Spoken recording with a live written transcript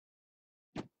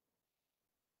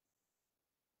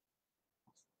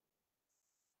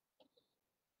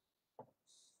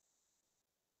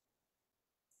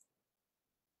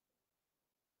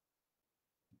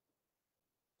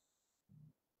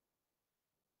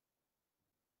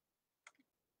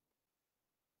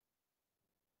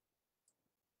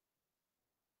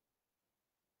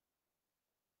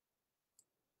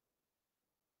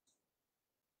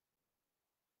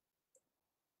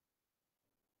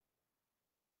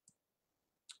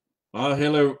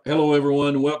Hello,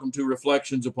 everyone. Welcome to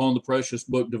Reflections upon the Precious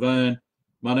Book Divine.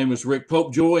 My name is Rick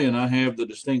Popejoy, and I have the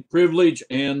distinct privilege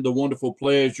and the wonderful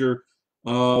pleasure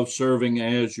of serving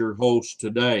as your host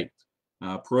today.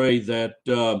 I pray that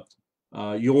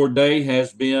your day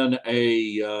has been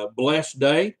a blessed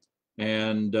day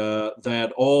and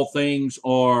that all things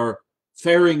are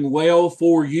faring well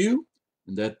for you,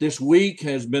 and that this week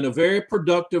has been a very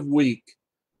productive week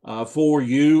for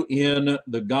you in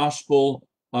the gospel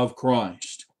of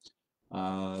Christ.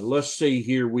 Let's see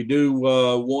here. We do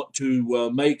want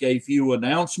to make a few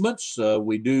announcements.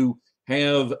 We do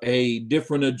have a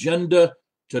different agenda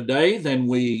today than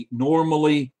we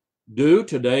normally do.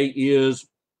 Today is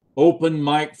Open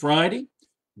Mic Friday.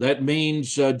 That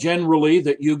means generally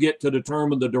that you get to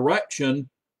determine the direction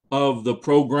of the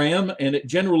program, and it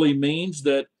generally means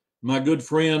that my good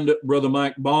friend, Brother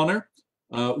Mike Bonner,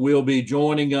 will be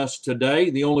joining us today.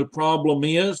 The only problem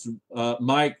is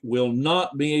Mike will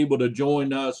not be able to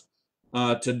join us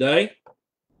today.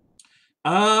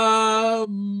 Well,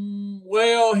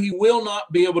 he will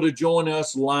not be able to join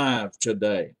us live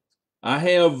today. I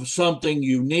have something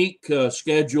unique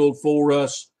scheduled for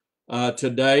us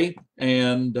today,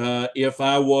 and if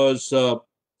I was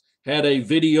had a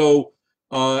video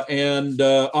and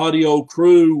audio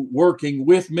crew working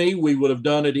with me, we would have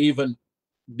done it even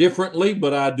differently,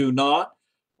 but I do not.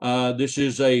 This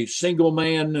is a single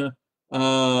man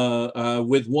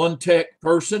with one tech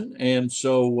person, and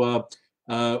so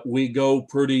we go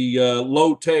pretty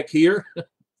low tech here.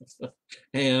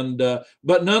 And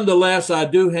but nonetheless, I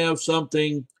do have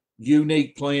something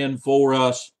unique planned for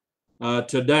us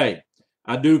today.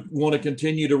 I do want to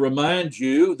continue to remind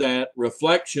you that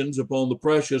Reflections upon the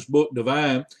Precious Book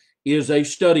Divine is a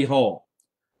study hall.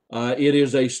 It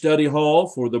is a study hall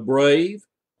for the brave,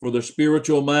 for the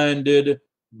spiritual minded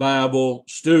Bible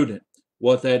student.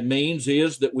 What that means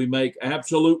is that we make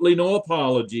absolutely no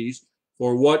apologies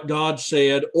for what God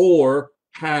said or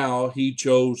how he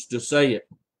chose to say it.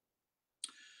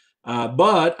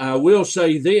 But I will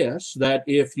say this, that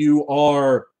if you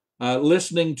are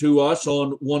listening to us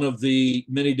on one of the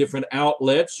many different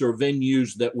outlets or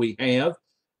venues that we have,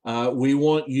 we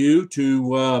want you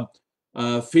to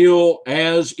feel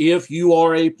as if you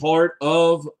are a part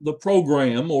of the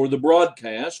program or the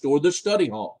broadcast or the study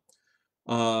hall.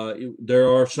 There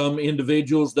are some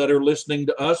individuals that are listening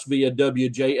to us via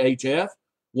WJHF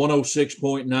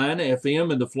 106.9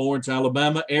 FM in the Florence,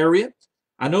 Alabama area.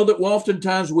 I know that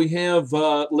oftentimes we have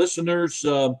listeners,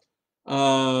 and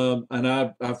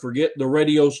I forget the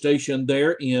radio station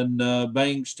there in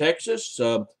Bangs, Texas,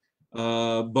 but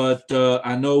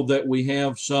I know that we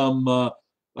have some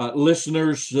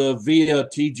listeners via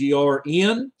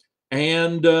TGRN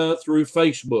and through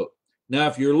Facebook. Now,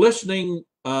 if you're listening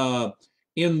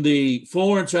in the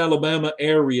Florence, Alabama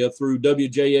area through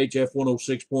WJHF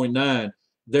 106.9,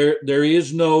 there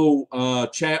is no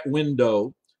chat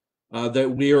window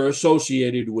that we are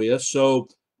associated with. So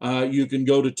you can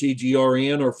go to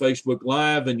TGRN or Facebook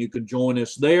Live and you can join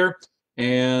us there,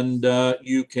 and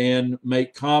you can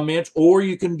make comments or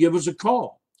you can give us a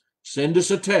call. Send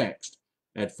us a text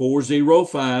at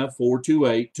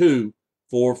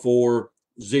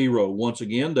 405-428-2440. Once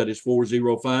again, that is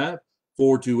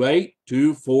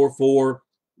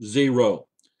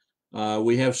 405-428-2440.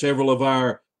 We have several of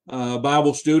our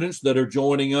Bible students that are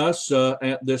joining us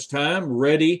at this time,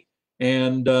 ready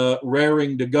and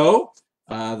raring to go.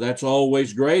 That's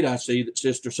always great. I see that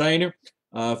Sister Sainer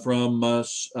from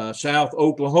South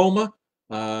Oklahoma,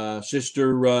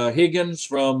 Sister Higgins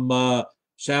from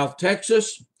South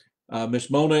Texas. Miss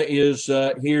Mona is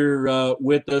here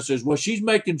with us as well. She's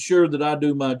making sure that I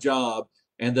do my job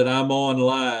and that I'm on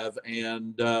live,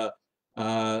 and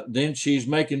then she's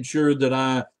making sure that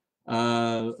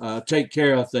I take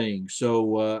care of things.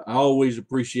 So I always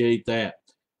appreciate that.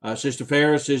 Sister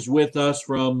Ferris is with us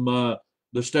from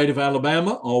the state of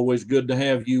Alabama. Always good to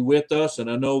have you with us, and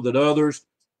I know that others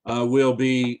will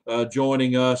be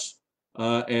joining us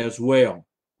as well.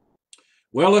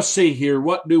 Well, let's see here.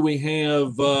 What do we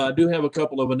have? I do have a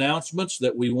couple of announcements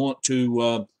that we want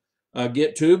to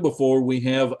get to before we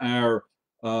have our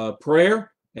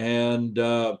prayer. And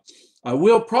I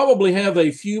will probably have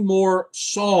a few more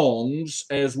songs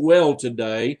as well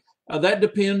today. That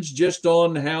depends just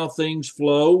on how things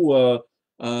flow.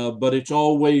 But it's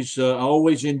always, I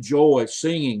always enjoy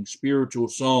singing spiritual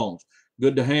songs.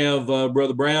 Good to have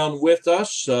Brother Brown with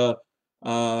us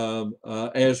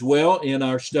as well in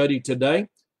our study today.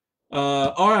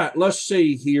 All right, let's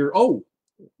see here. Oh,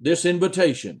 this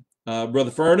invitation. Brother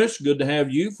Furnace, good to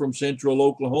have you from Central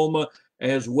Oklahoma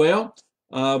as well.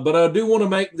 But I do want to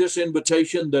make this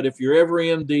invitation that if you're ever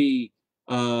in the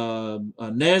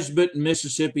Nesbit,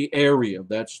 Mississippi area.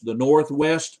 That's the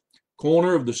northwest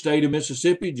corner of the state of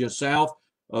Mississippi, just south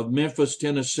of Memphis,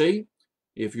 Tennessee.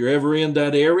 If you're ever in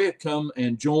that area, come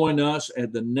and join us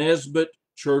at the Nesbit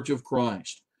Church of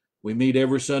Christ. We meet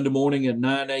every Sunday morning at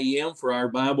 9 a.m. for our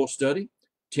Bible study,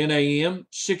 10 a.m.,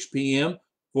 6 p.m.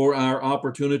 for our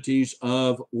opportunities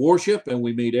of worship, and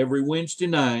we meet every Wednesday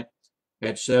night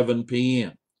at 7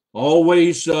 p.m.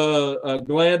 Always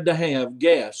glad to have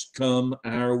guests come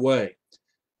our way.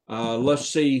 Let's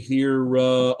see here.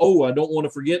 I don't want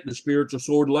to forget the Spiritual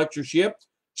Sword Lectureship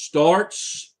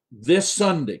starts this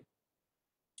Sunday.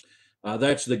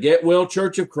 That's the Get Well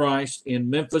Church of Christ in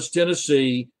Memphis,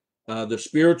 Tennessee, the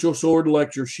Spiritual Sword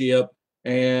Lectureship.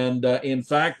 And in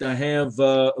fact, I have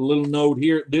a little note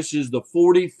here. This is the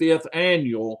 45th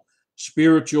annual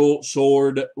Spiritual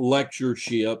Sword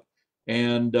Lectureship.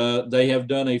 And they have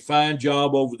done a fine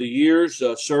job over the years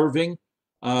serving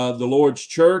the Lord's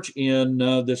church in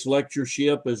this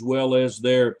lectureship, as well as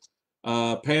their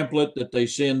pamphlet that they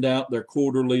send out, their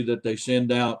quarterly that they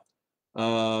send out,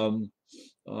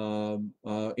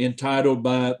 entitled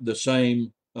by the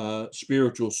same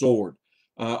spiritual sword.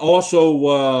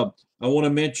 Also, I want to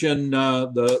mention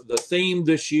the theme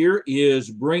this year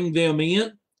is Bring Them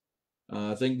In.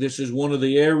 I think this is one of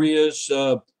the areas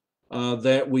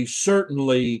that we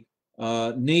certainly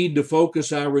need to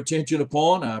focus our attention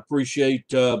upon. I appreciate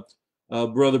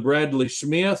Brother Bradley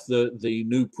Smith, the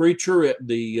new preacher at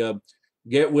the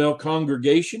Get Well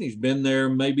congregation. He's been there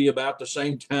maybe about the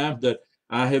same time that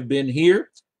I have been here.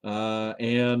 So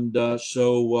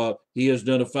he has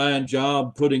done a fine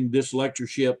job putting this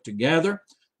lectureship together.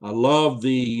 I love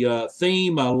the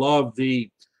theme. I love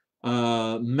the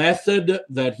method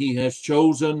that he has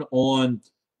chosen on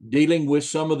dealing with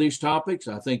some of these topics.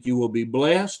 I think you will be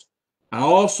blessed. I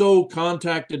also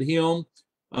contacted him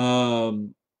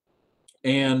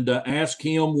and asked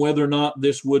him whether or not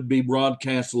this would be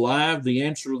broadcast live. The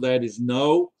answer to that is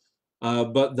no,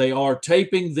 but they are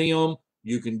taping them.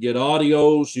 You can get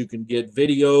audios, you can get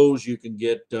videos, you can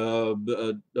get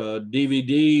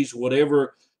DVDs,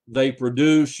 whatever they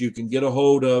produce. You can get a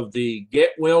hold of the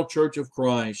Get Well Church of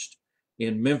Christ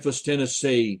in Memphis,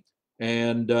 Tennessee,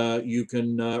 and you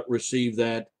can receive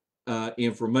that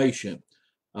information.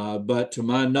 But to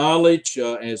my knowledge,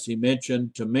 as he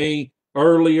mentioned to me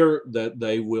earlier, that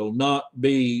they will not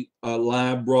be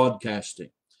live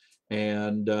broadcasting.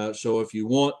 And so if you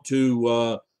want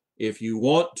to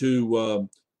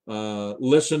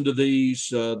listen to these,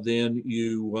 then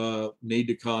you need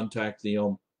to contact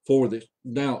them for this.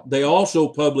 Now, they also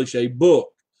publish a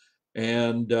book,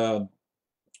 and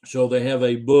so they have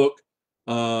a book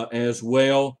as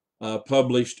well,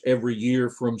 published every year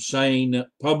from Sane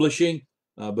Publishing,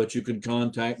 but you can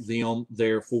contact them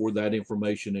there for that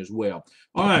information as well.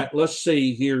 All right, let's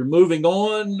see here. Moving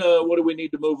on, what do we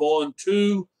need to move on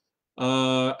to?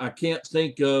 I can't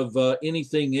think of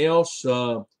anything else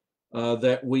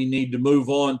that we need to move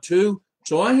on to.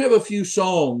 So I have a few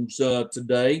songs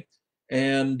today,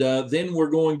 and then we're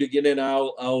going to get in.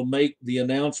 I'll make the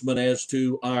announcement as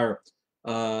to our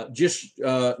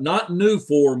not new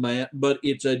format, but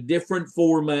it's a different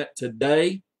format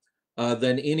today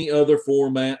than any other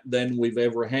format than we've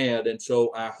ever had. And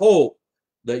so I hope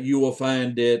that you will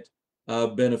find it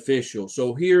beneficial.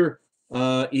 So here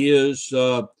is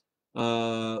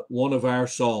one of our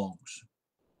songs.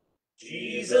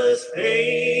 Jesus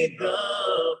paid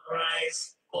the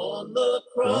price on the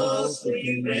cross for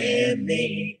you and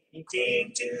me. He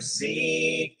came to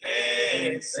seek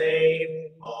and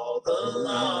save all the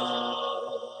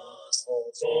lost.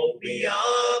 So we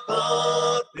are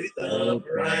bought with a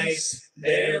price.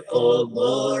 Therefore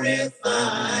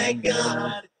glorify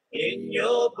God in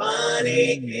your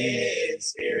body and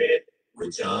spirit,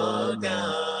 which are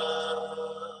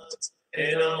God's.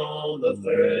 And on the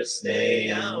first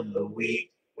day of the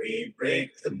week, we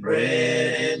break the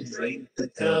bread and drink the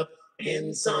cup.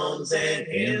 In psalms and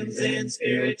hymns and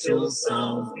spiritual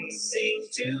songs, we sing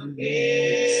to Him. We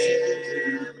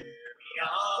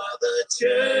are the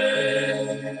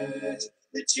church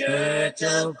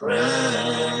of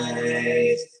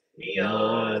Christ. We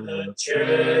are the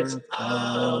church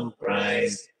of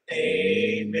Christ.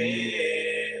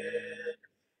 Amen.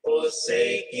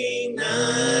 Forsaking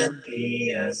not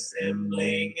the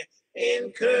assembling,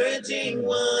 encouraging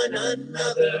one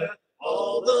another,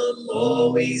 all the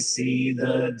more we see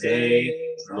the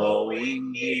day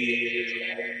drawing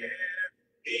near.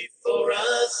 Before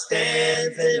us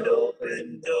stands an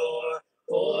open door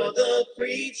for the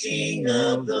preaching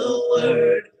of the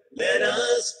word. Let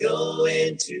us go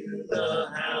into the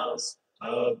house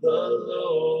of the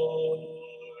Lord.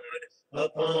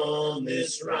 Upon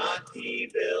this rock he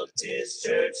built his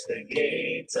church. The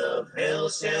gates of hell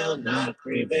shall not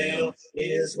prevail.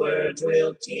 His words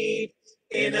will keep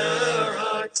in our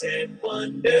hearts and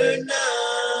wonder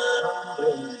not.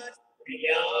 We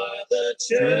are the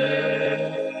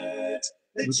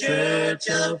church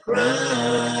of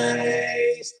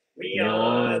Christ. We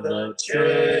are the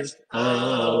church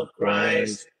of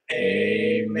Christ.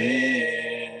 Amen.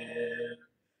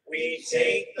 We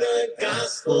take the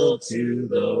gospel to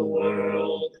the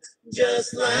world,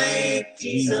 just like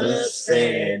Jesus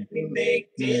said. We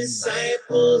make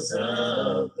disciples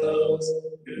of those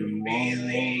who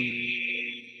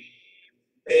believe.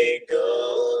 They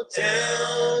go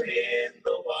down in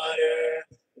the water,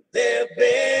 they're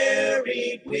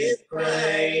buried with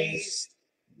Christ,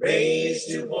 raised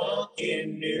to walk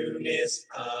in newness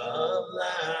of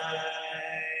life.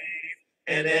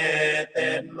 And at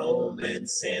that moment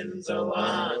sins are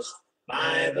washed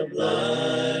by the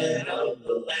blood of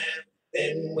the Lamb.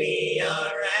 Then we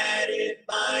are added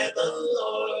by the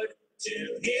Lord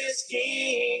to his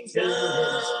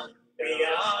kingdom. We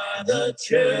are the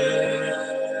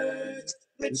church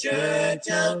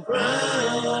of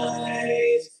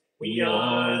Christ. We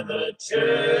are the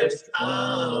church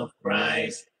of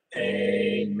Christ.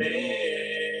 Amen.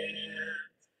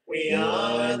 We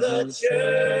are the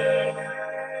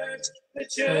church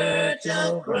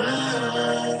of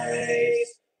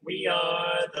Christ. We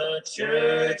are the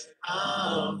church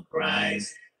of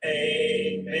Christ.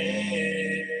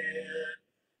 Amen.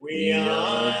 We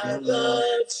are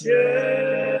the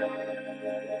church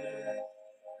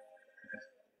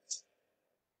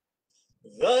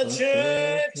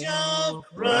of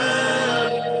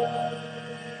Christ.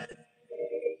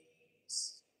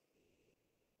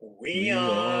 We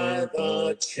are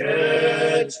the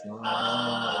church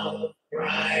of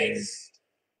Christ.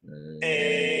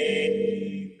 Amen.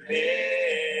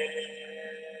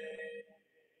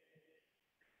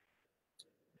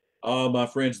 My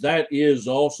friends, that is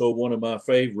also one of my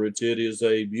favorites. It is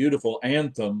a beautiful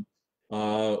anthem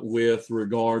with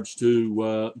regards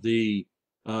to the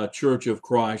Church of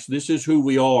Christ. This is who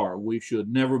we are. We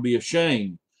should never be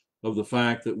ashamed of the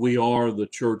fact that we are the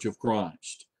Church of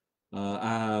Christ.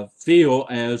 I feel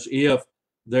as if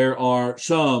there are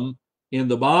some in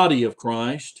the body of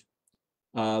Christ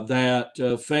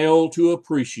that fail to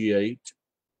appreciate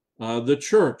the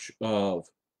Church of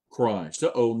Christ.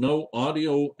 Oh, no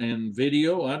audio and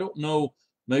video. I don't know.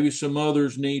 Maybe some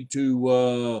others need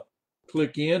to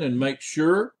click in and make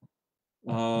sure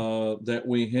that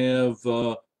we have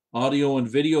audio and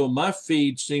video. My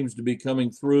feed seems to be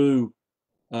coming through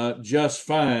just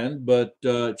fine, but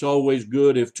it's always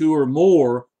good if two or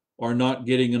more are not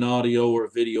getting an audio or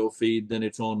video feed, then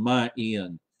it's on my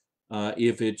end.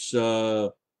 If it's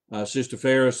Sister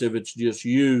Ferris, if it's just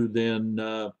you, then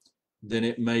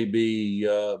it may be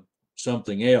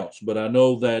something else. But I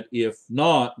know that if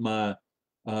not, my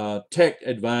tech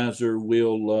advisor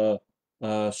will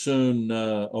soon.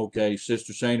 Okay,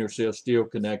 Sister Sainer says still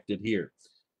connected here.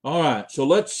 All right, so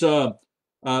let's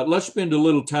spend a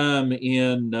little time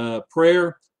in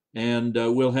prayer, and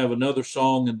we'll have another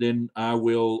song, and then I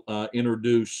will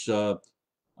introduce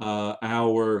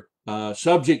our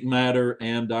subject matter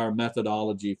and our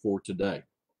methodology for today.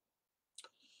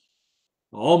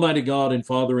 Almighty God and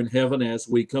Father in heaven, as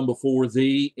we come before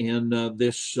Thee in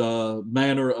this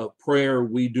manner of prayer,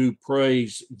 we do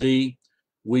praise Thee.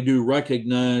 We do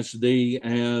recognize Thee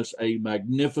as a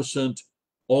magnificent,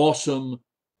 awesome,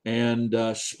 and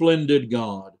splendid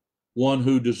God, one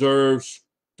who deserves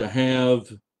to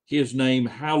have His name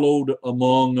hallowed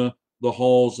among the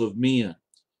halls of men.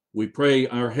 We pray,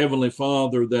 our Heavenly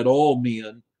Father, that all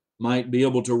men might be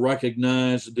able to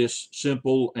recognize this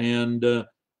simple and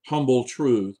humble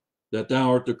truth, that Thou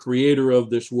art the creator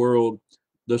of this world,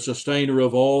 the sustainer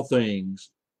of all things,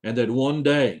 and that one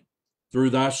day, through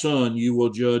Thy Son, You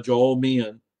will judge all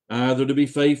men, either to be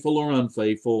faithful or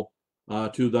unfaithful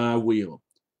to Thy will.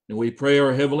 And we pray,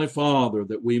 our Heavenly Father,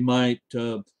 that we might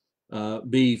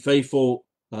be faithful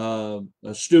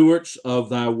stewards of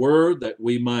Thy word, that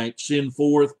we might send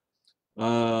forth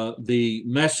the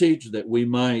message, that we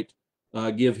might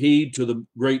give heed to the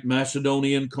great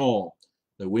Macedonian call,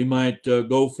 that we might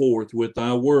go forth with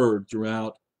Thy word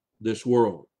throughout this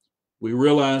world. We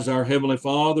realize, our Heavenly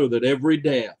Father, that every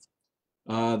death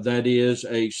that is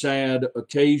a sad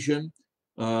occasion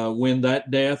when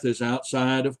that death is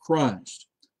outside of Christ.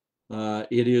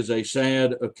 It is a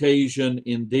sad occasion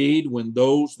indeed when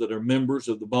those that are members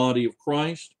of the body of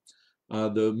Christ,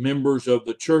 the members of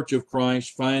the Church of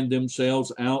Christ, find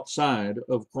themselves outside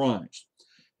of Christ.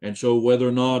 And so whether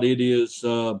or not it is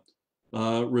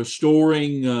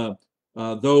restoring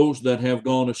those that have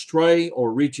gone astray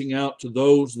or reaching out to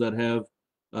those that have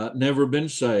never been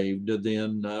saved,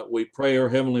 then we pray our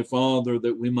Heavenly Father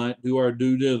that we might do our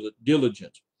due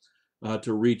diligence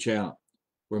to reach out.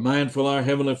 We're mindful, our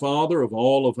Heavenly Father, of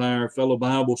all of our fellow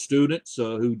Bible students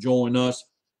who join us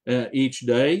each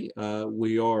day.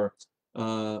 We are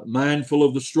mindful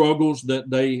of the struggles that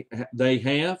they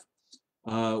have.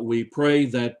 We pray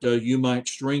that you might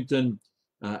strengthen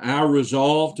our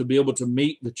resolve to be able to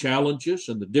meet the challenges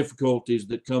and the difficulties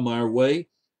that come our way,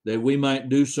 that we might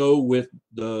do so with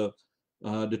the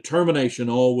determination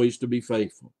always to be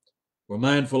faithful. We're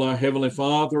mindful, our Heavenly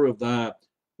Father, of thy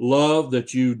love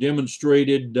that you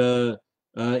demonstrated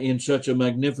in such a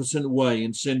magnificent way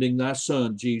in sending thy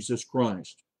Son, Jesus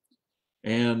Christ.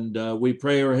 And we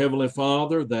pray, our Heavenly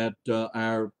Father, that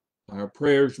our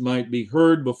prayers might be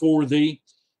heard before thee,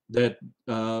 that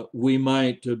we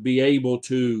might be able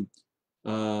to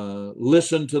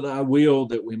listen to thy will,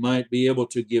 that we might be able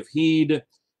to give heed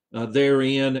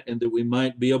therein, and that we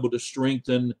might be able to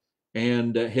strengthen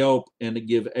and help and to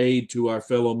give aid to our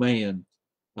fellow man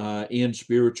in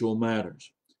spiritual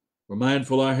matters. We're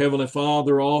mindful, our Heavenly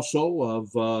Father, also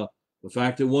of the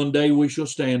fact that one day we shall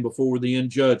stand before thee in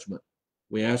judgment.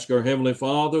 We ask our Heavenly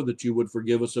Father that you would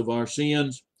forgive us of our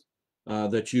sins,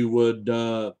 that you would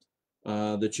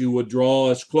draw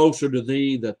us closer to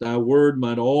thee, that thy word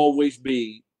might always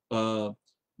be the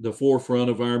forefront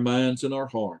of our minds and our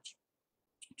hearts.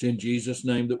 It's in Jesus'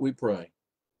 name that we pray.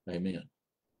 Amen.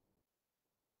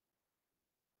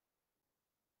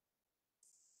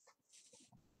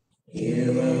 Hear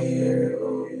our prayer,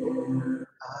 O Lord,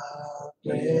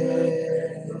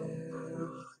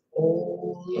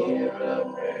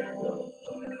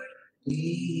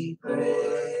 we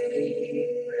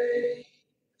pray.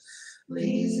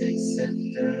 Please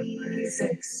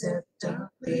accept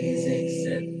our praise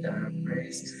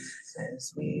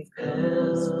as we come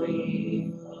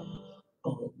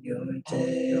on your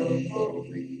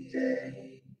holy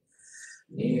day.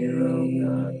 Near, O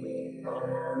God, we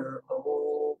are,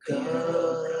 O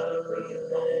God,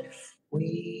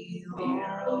 we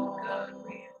long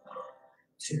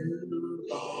to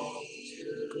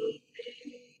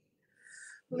be.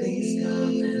 Please come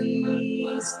in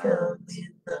the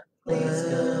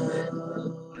clouds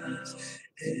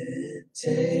and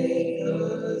take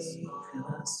us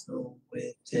home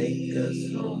with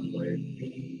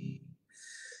thee.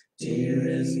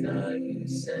 Dearest God, you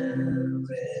send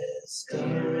rest.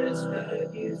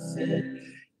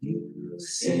 You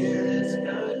send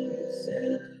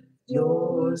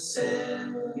your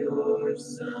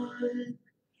Son.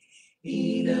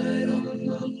 He died on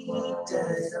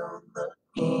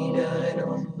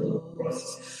the cross.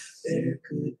 There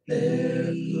could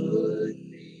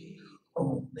be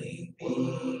only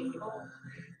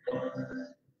one.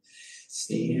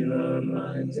 Steer our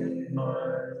minds and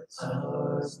hearts,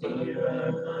 lest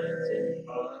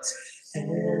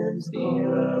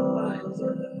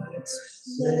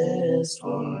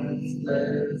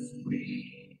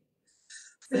we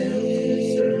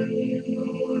fail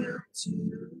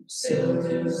to serve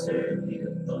you,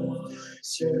 Lord,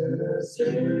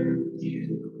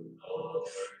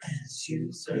 as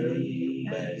you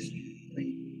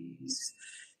please.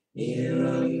 Hear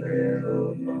our prayer, O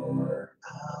Lord,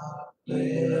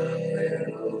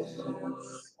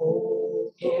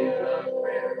 Oh, hear our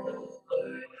prayer, O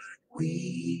Lord,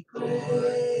 we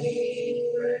pray.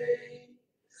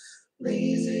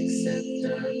 Please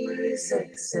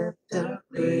accept our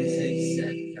praise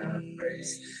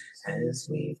as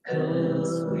we come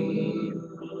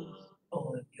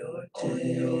on your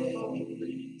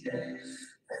holy day,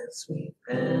 as we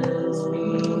come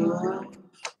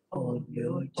on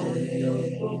your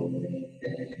holy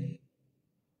day.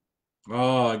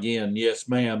 Again, yes,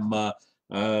 ma'am.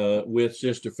 With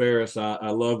Sister Ferris, I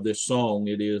love this song.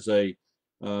 It is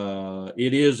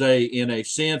in a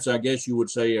sense, I guess you would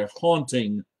say, a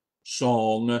haunting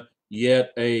song,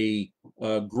 yet a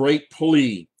great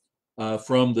plea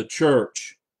from the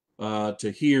church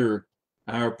to hear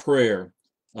our prayer.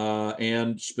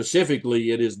 And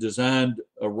specifically, it is designed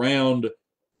around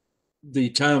the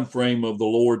time frame of the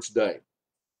Lord's Day.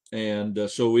 And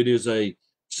so it is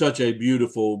such a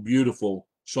beautiful, beautiful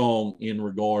song in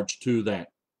regards to that.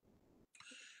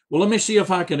 Well, let me see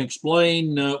if I can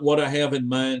explain what I have in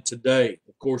mind today.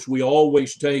 Of course, we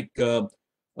always take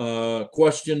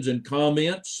questions and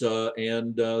comments,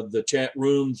 and the chat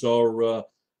rooms are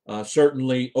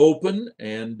certainly open,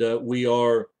 and we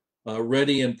are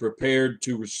ready and prepared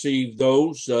to receive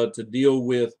those to deal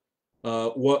with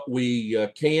what we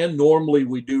can. Normally,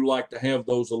 we do like to have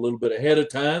those a little bit ahead of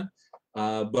time,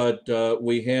 but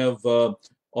we have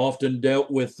often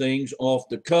dealt with things off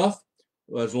the cuff,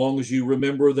 as long as you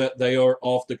remember that they are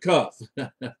off the cuff.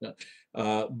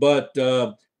 But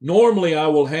normally I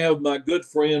will have my good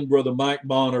friend, Brother Mike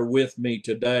Bonner, with me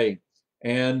today,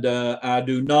 and I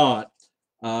do not.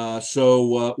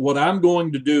 So what I'm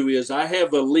going to do is I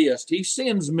have a list. He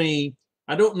sends me,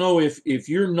 I don't know if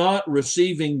you're not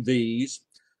receiving these,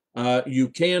 you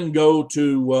can go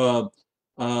to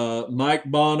Mike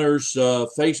Bonner's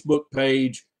Facebook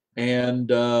page, and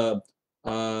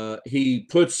he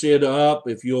puts it up.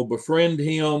 If you'll befriend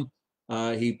him,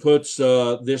 he puts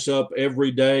this up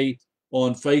every day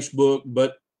on Facebook.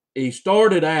 But he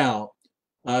started out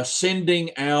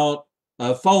sending out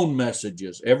phone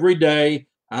messages every day.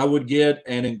 I would get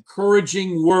an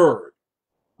encouraging word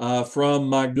from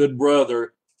my good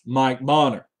brother, Mike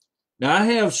Bonner. Now, I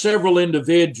have several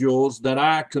individuals that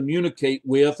I communicate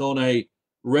with on a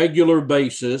regular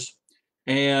basis,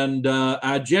 and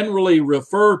I generally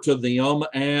refer to them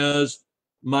as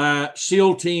my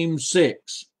SEAL Team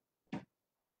 6.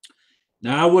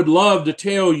 Now, I would love to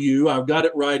tell you, I've got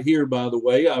it right here, by the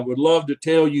way, I would love to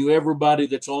tell you everybody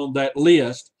that's on that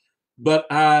list, but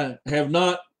I have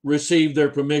not received their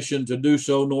permission to do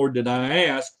so, nor did I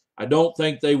ask. I don't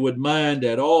think they would mind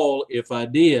at all if I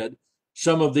did.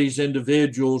 Some of these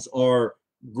individuals are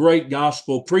great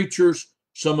gospel preachers.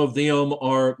 Some of them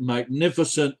are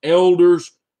magnificent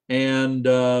elders and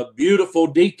beautiful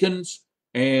deacons,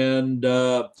 and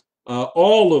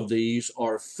all of these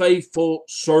are faithful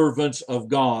servants of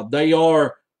God. They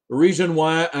are the reason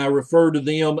why I refer to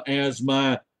them as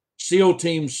my SEAL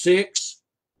Team 6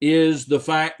 is the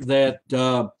fact that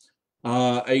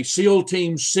a SEAL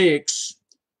Team 6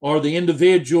 are the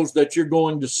individuals that you're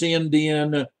going to send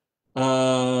in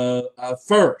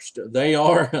first. They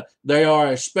are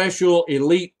a special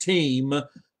elite team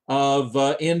of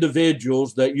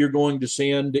individuals that you're going to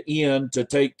send in to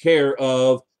take care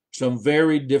of some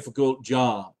very difficult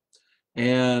job.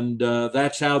 And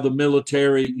that's how the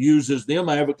military uses them.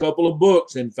 I have a couple of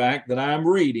books, in fact, that I'm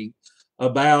reading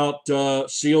about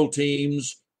SEAL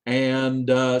teams and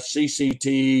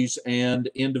CCTs and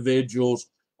individuals,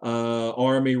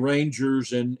 Army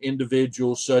Rangers and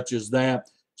individuals such as that.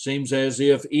 Seems as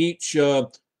if each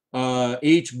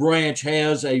branch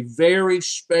has a very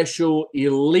special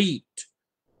elite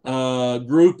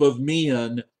group of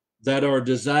men that are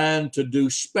designed to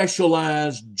do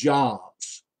specialized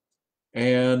jobs.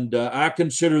 And I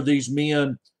consider these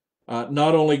men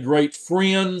not only great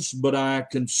friends, but I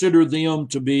consider them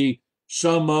to be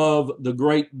some of the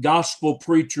great gospel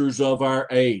preachers of our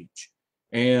age,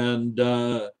 and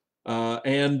some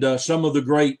of the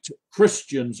great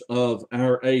Christians of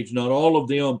our age. Not all of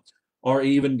them are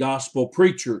even gospel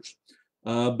preachers,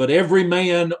 but every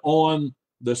man on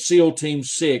the SEAL Team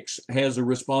 6 has a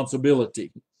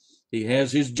responsibility. He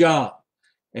has his job.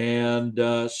 And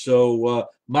so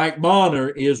Mike Bonner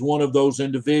is one of those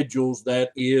individuals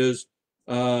that is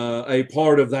a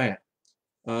part of that.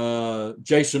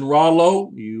 Jason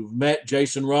Rollo, you've met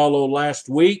Jason Rollo last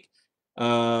week.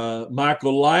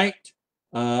 Michael Light,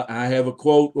 I have a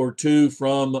quote or two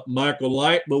from Michael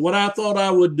Light, but what I thought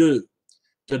I would do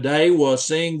today was,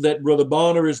 seeing that Brother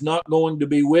Bonner is not going to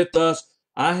be with us,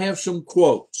 I have some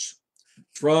quotes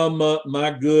from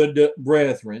my good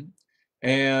brethren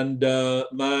and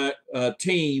my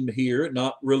team here.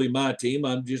 Not really my team.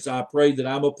 I pray that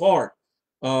I'm a part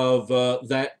of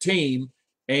that team.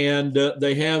 And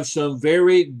they have some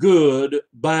very good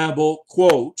Bible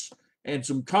quotes and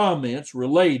some comments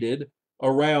related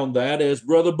around that, as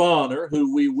Brother Bonner,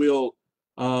 who we will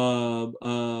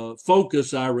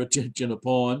focus our attention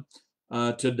upon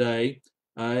today.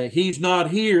 He's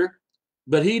not here,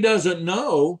 but he doesn't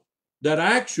know that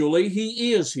actually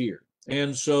he is here.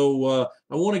 And so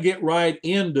I want to get right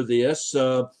into this.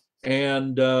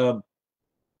 And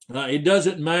it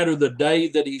doesn't matter the day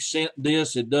that he sent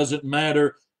this. It doesn't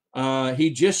matter.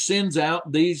 He just sends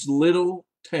out these little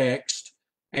texts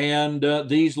and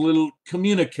these little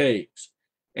communiques.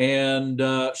 And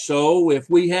so if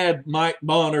we had Mike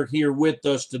Bonner here with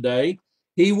us today,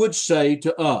 he would say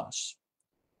to us,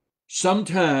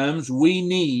 sometimes we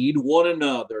need one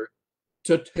another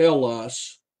to tell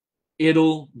us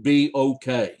it'll be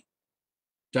okay.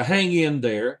 To hang in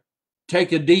there,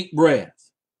 take a deep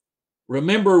breath.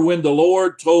 Remember when the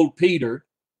Lord told Peter,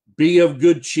 be of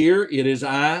good cheer, it is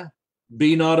I,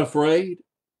 be not afraid.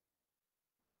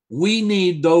 We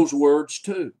need those words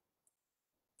too.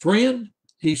 Friend,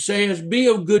 he says, be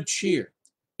of good cheer.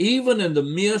 Even in the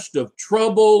midst of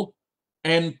trouble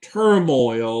and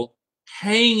turmoil,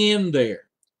 hang in there.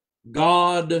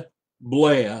 God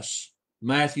bless.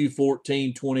 Matthew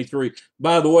 14:23.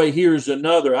 By the way, here's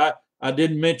another. I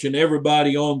didn't mention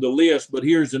everybody on the list, but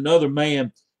here's another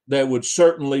man that would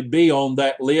certainly be on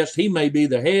that list. He may be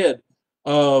the head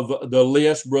of the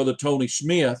list, Brother Tony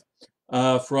Smith,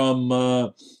 from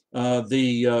the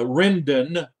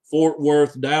Rendon, Fort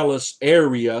Worth, Dallas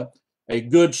area, a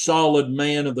good, solid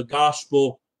man of the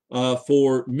gospel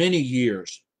for many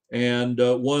years, and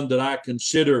one that I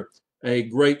consider a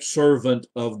great servant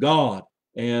of God.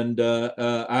 And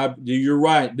you're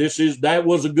right. That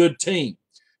was a good team.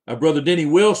 Brother Denny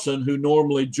Wilson, who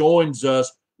normally joins us,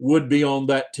 would be on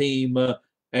that team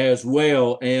as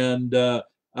well. And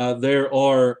there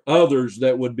are others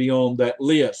that would be on that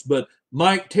list. But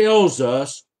Mike tells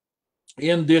us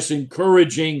in this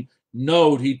encouraging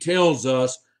note, he tells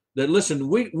us that, listen,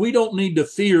 we don't need to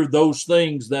fear those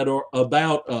things that are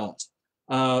about us.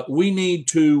 We need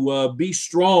to be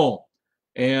strong.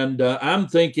 And I'm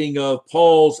thinking of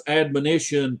Paul's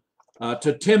admonition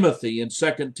to Timothy in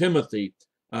 2 Timothy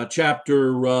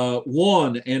chapter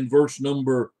 1 and verse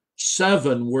number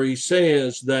 7, where he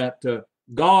says that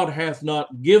God hath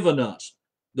not given us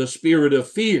the spirit of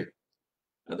fear.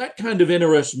 Now, that kind of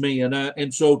interests me,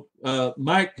 and so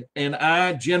Mike and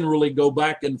I generally go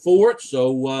back and forth.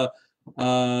 So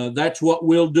that's what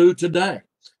we'll do today.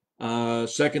 2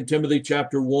 Timothy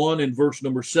chapter 1 and verse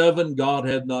number 7, God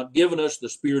hath not given us the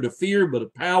spirit of fear, but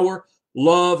of power,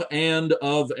 love, and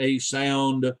of a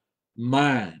sound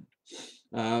mind.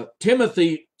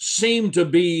 Timothy seemed to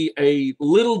be a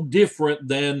little different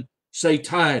than, say,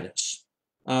 Titus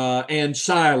and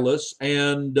Silas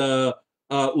and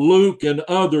Luke and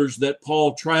others that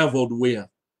Paul traveled with.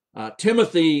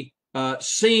 Timothy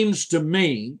seems to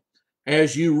me,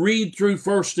 as you read through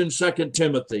 1st and 2nd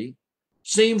Timothy,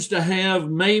 seems to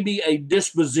have maybe a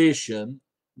disposition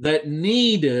that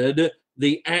needed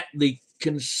the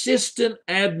consistent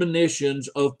admonitions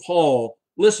of Paul.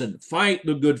 Listen, fight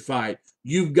the good fight.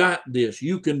 You've got this.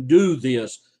 You can do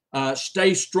this.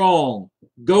 Stay strong.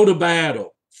 Go to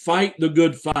battle. Fight the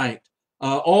good fight.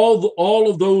 All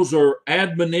of those are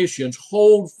admonitions.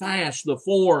 Hold fast the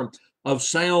form of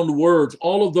sound words.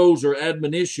 All of those are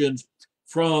admonitions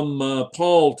from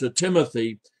Paul to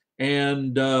Timothy.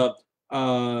 And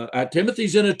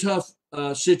Timothy's in a tough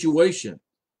situation.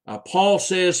 Paul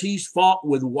says he's fought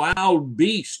with wild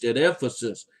beasts at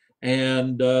Ephesus.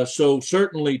 And so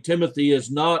certainly Timothy is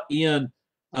not in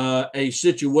a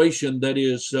situation that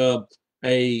is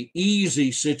a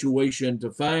easy situation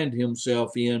to find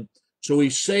himself in. So he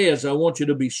says, I want you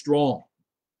to be strong.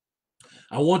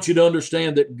 I want you to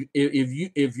understand that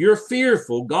if you're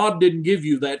fearful, God didn't give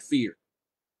you that fear.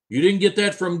 You didn't get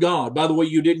that from God. By the way,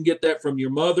 you didn't get that from your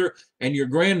mother and your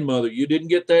grandmother. You didn't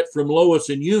get that from Lois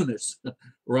and Eunice,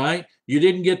 right? You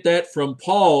didn't get that from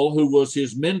Paul, who was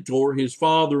his mentor, his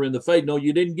father in the faith. No,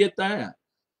 you didn't get that.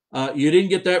 You didn't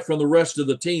get that from the rest of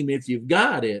the team. If you've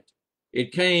got it,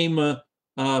 it came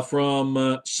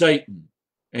from Satan.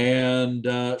 And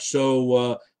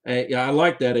so I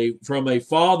like that. From a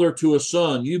father to a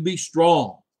son, you be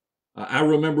strong. I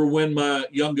remember when my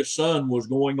youngest son was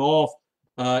going off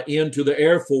into the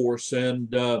Air Force, and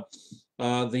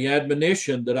the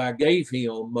admonition that I gave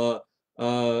him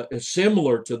is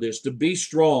similar to this: to be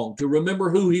strong, to remember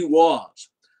who he was,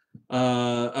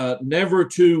 never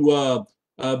to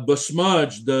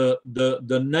besmudge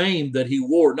the name that he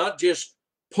wore, not just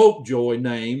Popejoy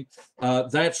name.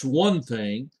 That's one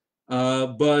thing,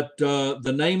 but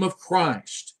the name of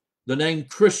Christ, the name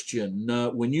Christian.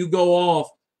 When you go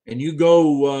off and you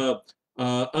go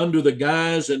under the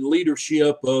guise and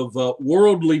leadership of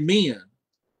worldly men,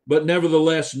 but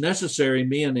nevertheless necessary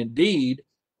men indeed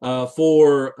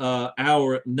for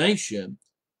our nation,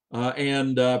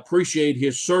 and appreciate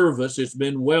his service. It's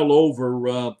been well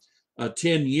over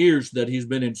 10 years that he's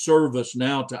been in service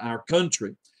now to our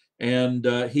country, and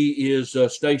he is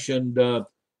stationed in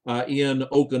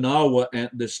Okinawa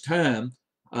at this time.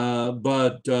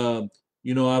 But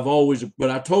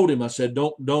I told him, I said,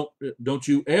 don't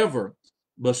you ever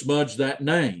besmudge that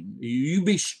name. You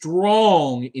be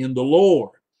strong in the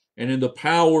Lord and in the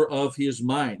power of his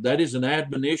might. That is an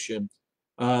admonition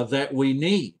that we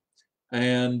need.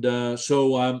 And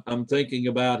so I'm thinking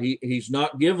about he's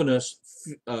not given us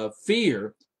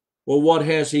fear. Well, what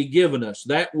has he given us?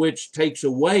 That which takes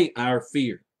away our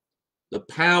fear, the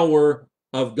power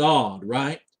of God,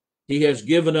 right? He has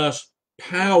given us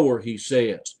power, he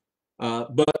says.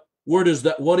 But what is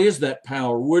that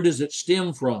power? Where does it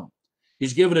stem from?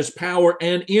 He's given us power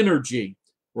and energy,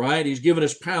 right? He's given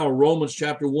us power. Romans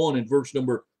chapter 1 and verse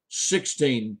number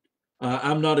 16.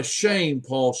 I'm not ashamed,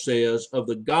 Paul says, of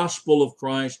the gospel of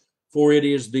Christ, for it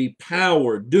is the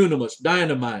power, dunamis,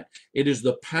 dynamite. It is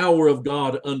the power of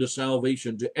God unto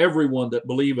salvation to everyone that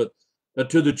believeth,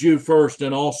 to the Jew first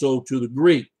and also to the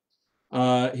Greek.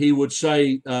 He would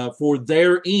say, for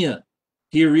therein,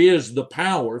 here is the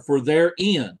power for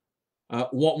therein.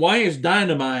 Why is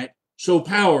dynamite so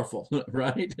powerful?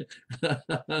 Right?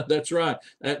 That's right.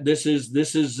 This is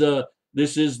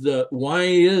the why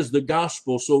is the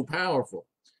gospel so powerful?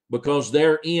 Because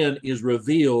therein is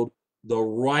revealed the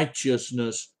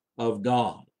righteousness of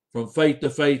God. From faith to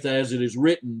faith, as it is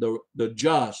written, the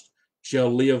just shall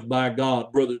live by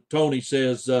God. Brother Tony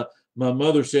says, my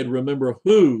mother said, remember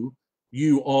who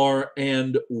you are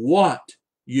and what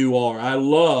you are. I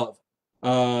love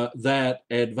that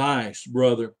advice,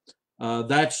 brother.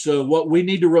 That's what we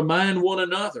need to remind one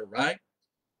another, right?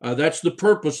 That's the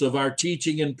purpose of our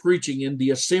teaching and preaching in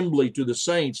the assembly to the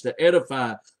saints, to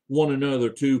edify one another,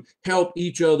 to help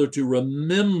each other to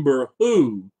remember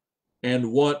who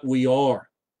and what we are.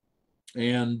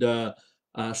 And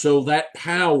so that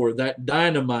power, that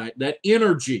dynamite, that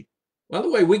energy. By the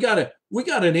way, we got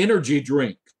an energy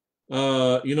drink.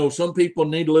 Some people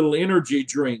need a little energy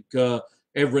drink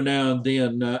every now and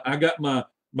then. I got my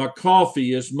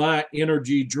coffee as my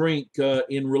energy drink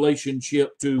in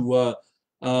relationship to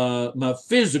my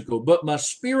physical, but my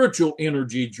spiritual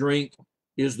energy drink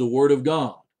is the Word of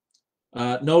God.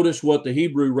 Notice what the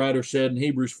Hebrew writer said in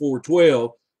Hebrews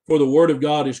 4:12. For the Word of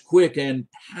God is quick and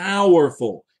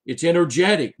powerful. It's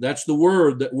energetic. That's the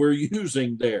word that we're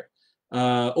using there.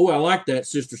 I like that.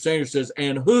 Sister Sanders says,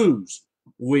 and whose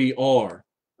we are.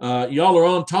 Y'all are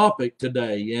on topic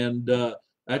today, and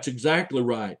that's exactly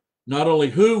right. Not only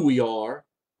who we are,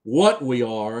 what we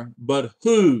are, but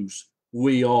whose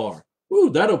we are.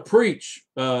 Ooh, that'll preach,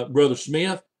 Brother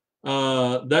Smith.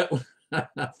 Well,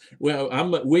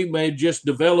 we may just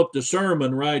developed a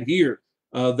sermon right here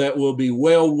that will be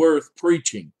well worth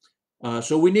preaching.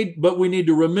 So we need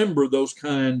to remember those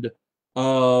kind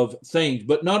of things.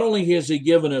 But not only has He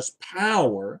given us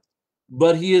power,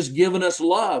 but He has given us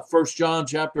love. 1 John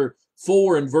chapter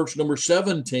 4 and verse number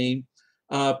 17,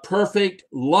 perfect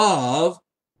love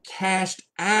cast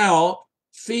out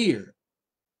fear.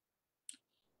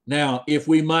 Now, if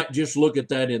we might just look at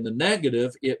that in the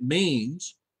negative, it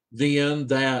means then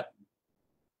that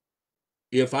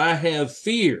if I have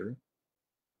fear,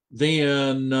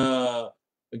 then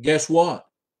guess what?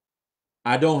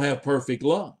 I don't have perfect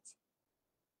love.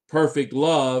 Perfect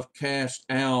love casts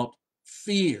out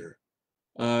fear.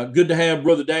 Good to have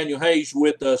Brother Daniel Hayes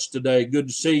with us today. Good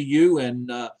to see you. And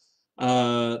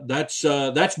that's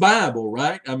Bible,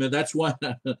 right? I mean, that's why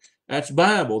that's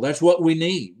Bible. That's what we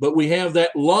need. But we have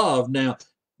that love now.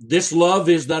 This love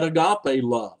is that agape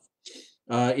love.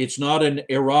 It's not an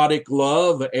erotic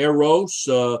love, eros,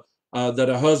 that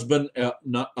a husband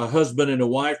and a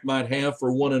wife might have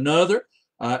for one another.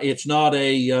 It's not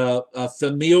a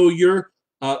familiar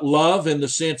love in the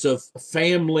sense of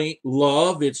family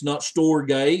love. It's not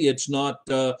storge. It's not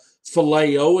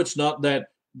phileo. It's not that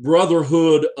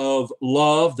brotherhood of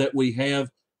love that we have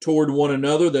toward one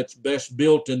another that's best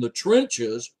built in the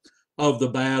trenches of the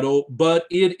battle, but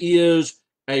it is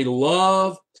a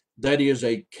love that is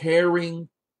a caring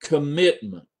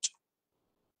commitment,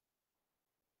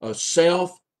 a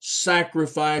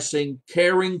self-sacrificing,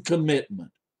 caring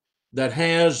commitment that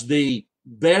has the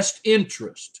best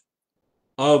interest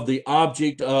of the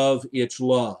object of its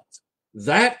love.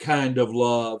 That kind of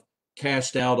love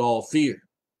casts out all fear.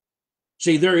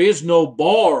 See, there is no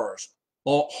bars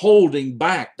holding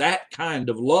back that kind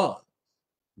of love.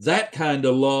 That kind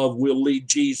of love will lead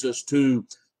Jesus to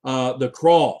the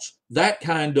cross. That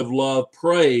kind of love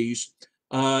prays,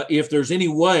 if there's any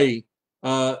way,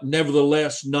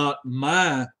 nevertheless, not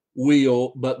my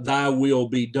will, but thy will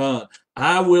be done.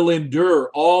 I will endure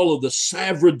all of the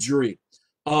savagery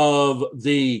of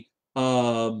the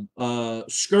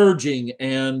scourging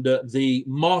and the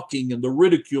mocking and the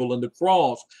ridicule and the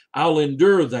cross. I'll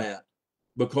endure that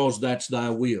because that's thy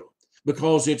will,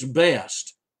 because it's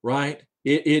best, right?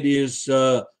 It is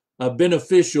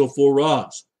beneficial for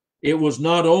us. It was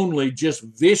not only just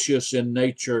vicious in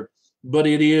nature, but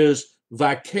it is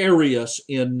vicarious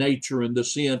in nature in the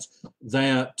sense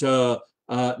that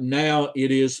now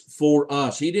it is for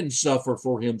us. He didn't suffer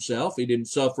for himself. He didn't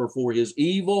suffer for his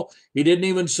evil. He didn't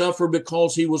even suffer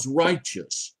because he was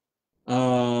righteous.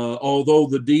 Although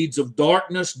the deeds of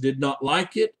darkness did not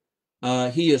like it,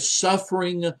 he is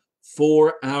suffering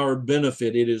for our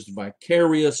benefit. It is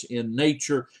vicarious in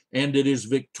nature, and it is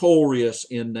victorious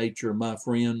in nature, my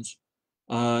friends.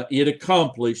 It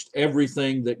accomplished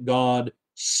everything that God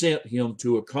sent him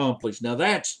to accomplish. Now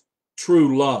that's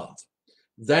true love.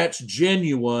 That's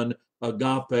genuine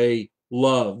agape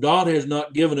love. God has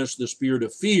not given us the spirit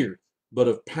of fear, but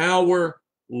of power,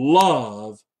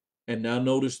 love, And now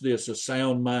notice this, a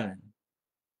sound mind.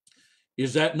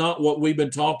 Is that not what we've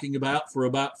been talking about for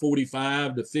about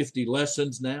 45 to 50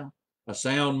 lessons now? A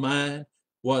sound mind,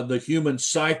 what the human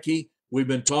psyche. We've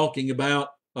been talking about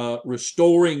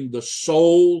restoring the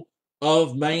soul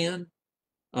of man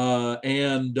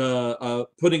and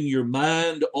putting your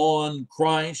mind on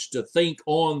Christ, to think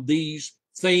on these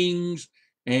things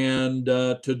and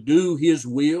to do his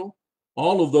will.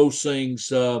 All of those things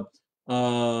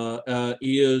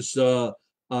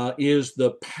is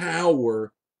the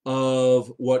power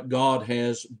of what God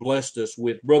has blessed us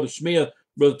with. Brother Smith,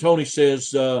 Brother Tony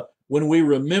says, when we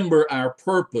remember our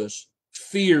purpose,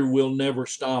 fear will never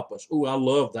stop us. Oh, I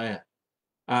love that.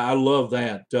 I love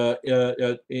that.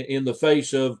 In the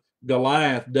face of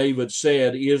Goliath, David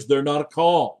said, is there not a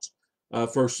cause?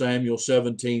 1 Samuel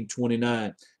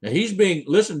 17:29.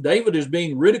 Now David is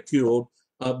being ridiculed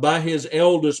by his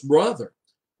eldest brother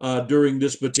during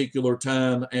this particular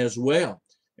time as well.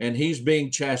 And he's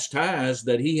being chastised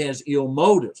that he has ill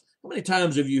motives. How many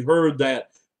times have you heard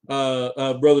that,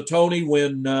 Brother Tony,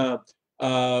 when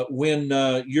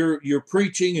you're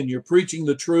preaching and you're preaching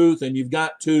the truth and you've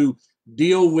got to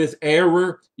deal with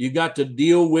error, you've got to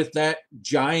deal with that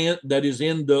giant that is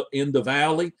in the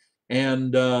valley,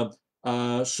 and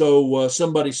so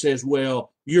somebody says,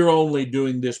 well, you're only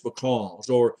doing this because,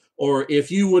 or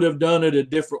if you would have done it a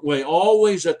different way,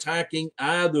 always attacking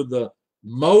either the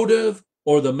motive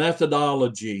or the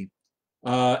methodology.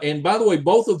 And by the way,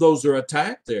 both of those are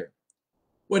attacked there.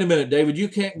 Wait a minute, David, you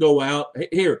can't go out.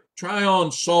 Here, try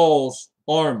on Saul's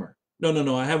armor.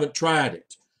 No, I haven't tried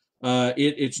it.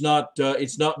 It's not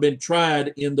been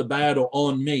tried in the battle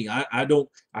on me.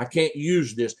 I can't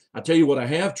use this. I tell you what I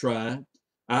have tried.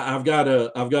 I've got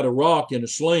a rock in a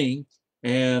sling,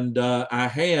 and I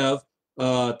have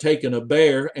taken a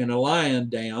bear and a lion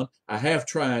down. I have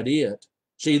tried it.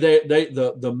 See,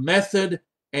 the method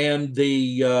and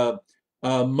the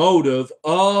motive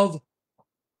of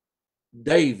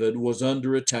David was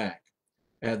under attack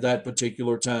at that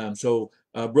particular time. So,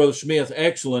 Brother Smith,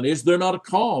 excellent. Is there not a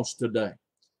cause today?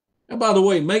 And by the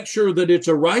way, make sure that it's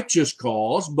a righteous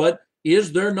cause, but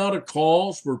is there not a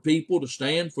cause for people to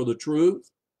stand for the truth?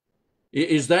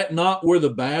 Is that not where the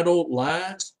battle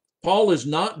lies? Paul is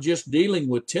not just dealing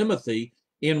with Timothy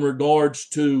in regards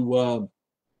to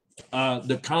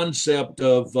the concept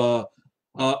of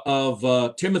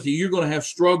Timothy, you're going to have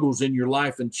struggles in your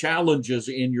life and challenges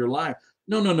in your life.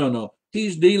 No.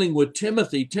 He's dealing with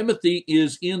Timothy. Timothy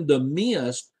is in the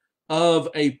midst of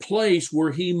a place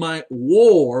where he might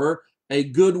war a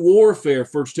good warfare.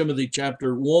 1 Timothy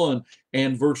chapter 1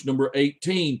 and verse number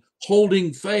 18,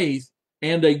 holding faith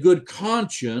and a good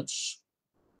conscience.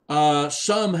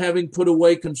 Some having put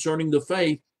away concerning the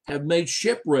faith have made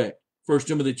shipwreck. 1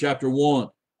 Timothy chapter 1,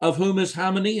 of whom is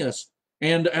Hymenaeus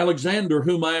and Alexander,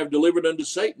 whom I have delivered unto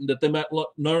Satan, that they might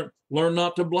learn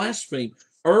not to blaspheme.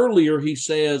 Earlier he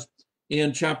says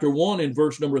in chapter 1 in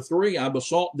verse number 3, I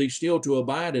besought thee still to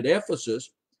abide at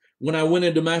Ephesus when I went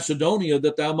into Macedonia,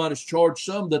 that thou mightest charge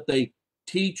some that they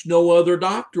teach no other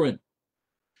doctrine.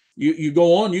 You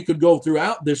go on, you could go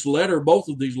throughout this letter, both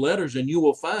of these letters, and you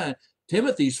will find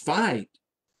Timothy's fight.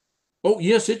 Oh,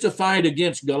 yes, it's a fight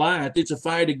against Goliath. It's a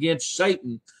fight against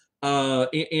Satan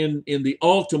in the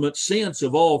ultimate sense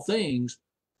of all things.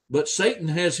 But Satan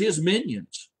has his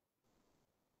minions.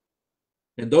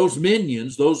 And those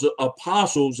minions, those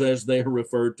apostles, as they are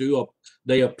referred to,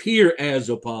 they appear as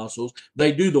apostles.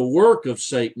 They do the work of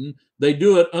Satan. They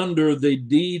do it under the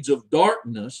deeds of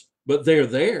darkness, but they're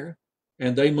there,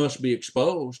 and they must be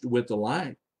exposed with the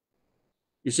light.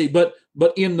 You see, but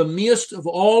in the midst of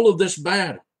all of this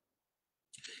battle,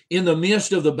 in the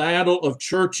midst of the battle of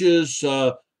churches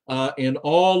and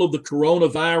all of the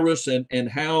coronavirus and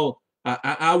how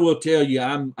I will tell you,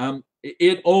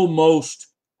 it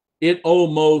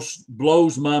almost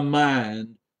blows my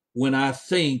mind when I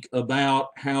think about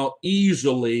how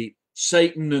easily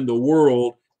Satan and the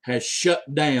world has shut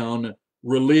down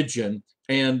religion.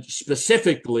 And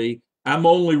specifically, I'm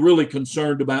only really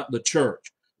concerned about the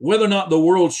church. Whether or not the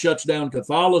world shuts down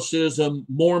Catholicism,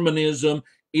 Mormonism,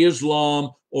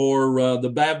 Islam, or the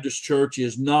Baptist Church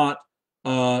is not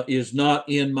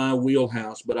in my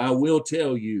wheelhouse. But I will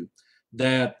tell you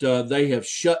that they have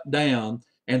shut down,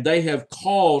 and they have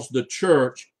caused the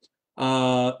church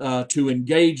to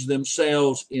engage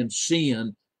themselves in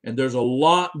sin. And there's a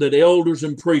lot that elders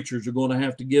and preachers are going to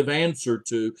have to give answer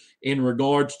to in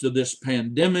regards to this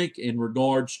pandemic, in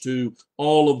regards to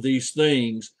all of these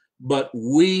things. But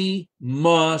we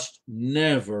must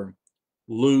never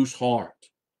lose heart.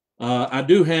 I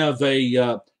do have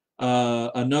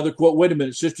another quote. Wait a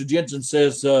minute. Sister Jensen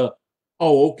says,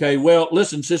 Oh, okay. Well,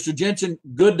 listen, Sister Jensen,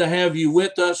 good to have you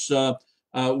with us.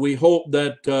 We hope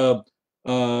that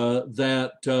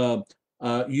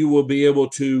you will be able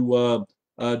to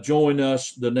join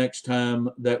us the next time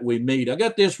that we meet. I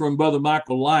got this from Brother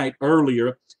Michael Light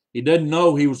earlier. He didn't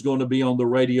know he was going to be on the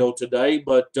radio today,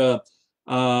 but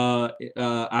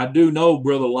I do know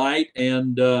Brother Light,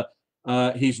 and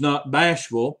he's not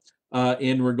bashful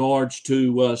in regards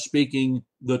to speaking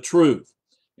the truth.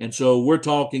 And so we're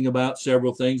talking about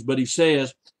several things, but he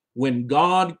says, when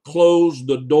God closed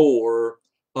the door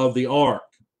of the ark,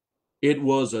 it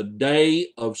was a day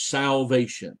of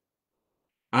salvation.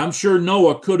 I'm sure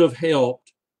Noah couldn't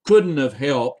have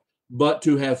helped, but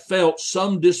to have felt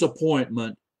some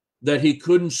disappointment that he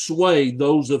couldn't sway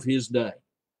those of his day.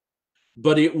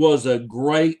 But it was a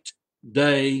great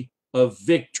day of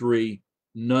victory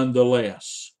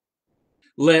nonetheless.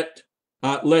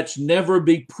 Let's never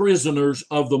be prisoners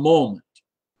of the moment.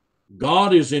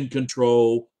 God is in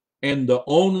control, and the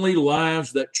only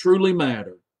lives that truly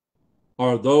matter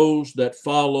are those that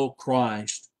follow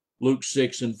Christ. Luke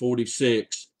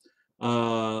 6:46.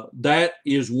 That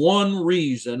is one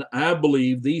reason I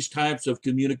believe these types of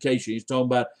communication. He's talking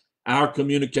about our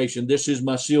communication. This is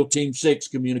my SEAL Team 6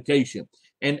 communication.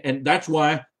 And that's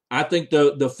why I think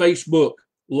the Facebook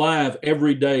live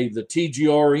every day, the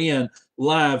TGRN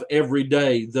live every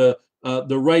day, the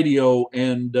radio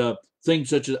and things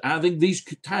such as, I think these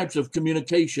types of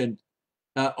communication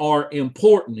are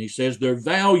important. He says they're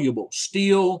valuable.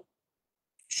 Steel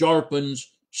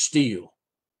sharpens steel.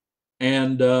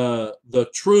 And the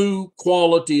true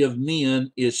quality of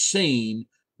men is seen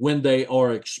when they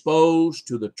are exposed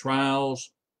to the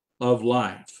trials of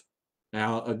life.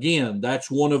 Now, again, that's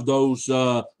one of those,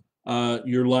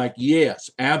 you're like,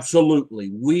 yes, absolutely.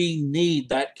 We need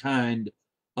that kind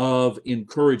of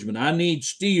encouragement. I need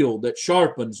steel that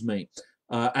sharpens me.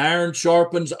 Iron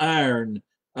sharpens iron,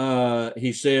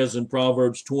 he says in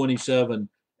Proverbs 27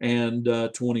 and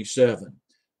 27.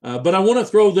 But I want to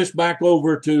throw this back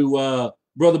over to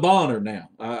Brother Bonner now.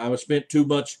 I spent too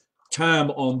much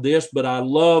time on this, but I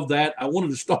love that. I wanted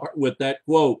to start with that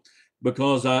quote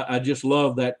because I just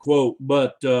love that quote.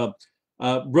 But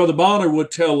Brother Bonner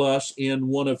would tell us in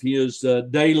one of his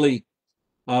daily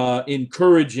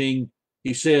encouraging,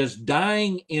 he says,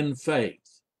 dying in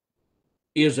faith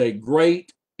is a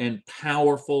great and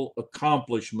powerful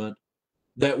accomplishment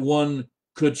that one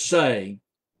could say,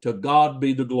 to God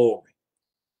be the glory.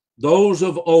 Those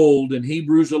of old in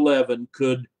Hebrews 11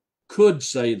 could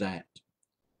say that.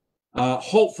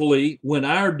 Hopefully, when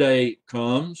our day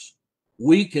comes,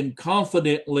 we can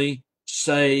confidently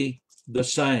say the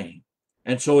same.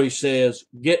 And so he says,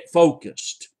 get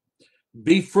focused,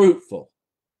 be fruitful,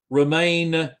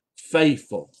 remain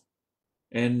faithful,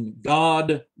 and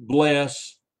God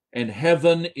bless, and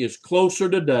heaven is closer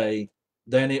today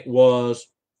than it was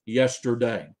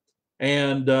yesterday.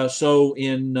 And so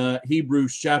in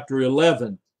Hebrews chapter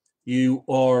 11, you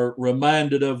are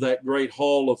reminded of that great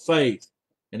hall of faith.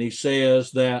 And he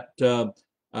says that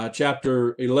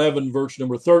chapter 11, verse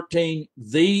number 13,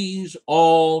 these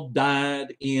all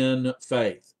died in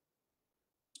faith,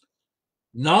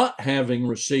 not having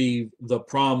received the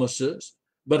promises,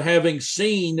 but having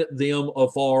seen them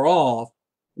afar off,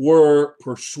 were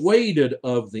persuaded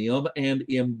of them and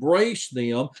embraced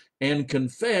them and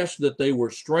confessed that they were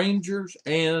strangers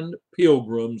and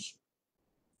pilgrims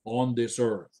on this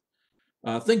earth.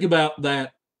 Think about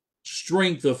that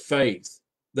strength of faith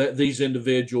that these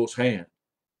individuals had.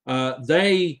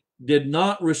 They did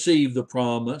not receive the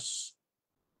promise.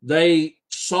 They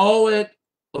saw it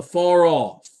afar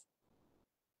off.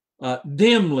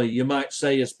 Dimly, you might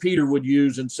say, as Peter would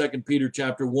use in 2 Peter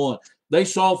chapter 1. They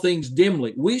saw things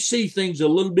dimly. We see things a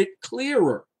little bit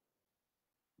clearer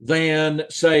than,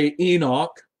 say,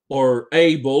 Enoch or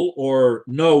Abel or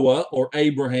Noah or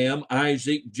Abraham,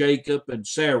 Isaac, Jacob, and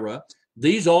Sarah.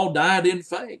 These all died in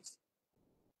faith,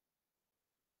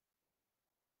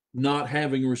 not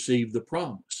having received the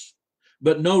promise.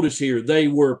 But notice here, they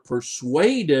were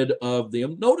persuaded of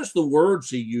them. Notice the words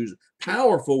he used,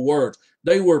 powerful words.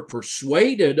 They were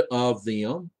persuaded of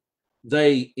them.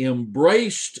 They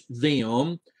embraced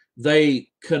them. They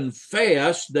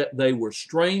confessed that they were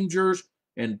strangers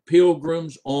and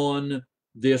pilgrims on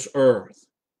this earth.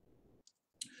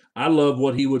 I love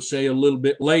what he would say a little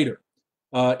bit later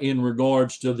in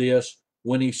regards to this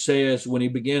when he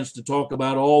begins to talk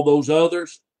about all those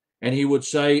others. And he would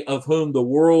say, of whom the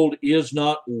world is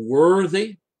not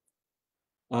worthy.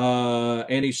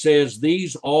 And he says,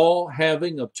 these all,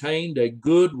 having obtained a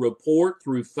good report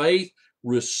through faith,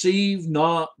 receive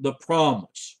not the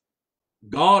promise.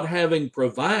 God having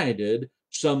provided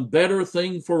some better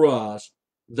thing for us,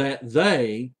 that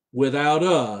they without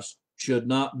us should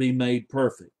not be made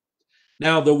perfect.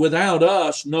 Now, the without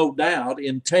us, no doubt,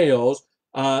 entails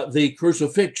the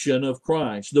crucifixion of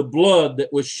Christ, the blood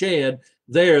that was shed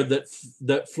there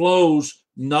that flows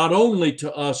not only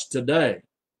to us today,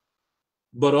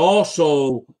 but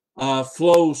also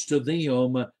flows to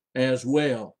them as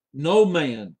well. No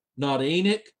man, not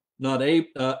Enoch, not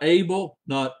Abel,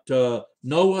 not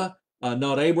Noah,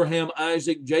 not Abraham,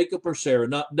 Isaac, Jacob, or Sarah,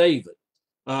 not David,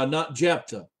 not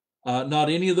Jephthah, not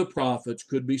any of the prophets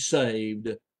could be saved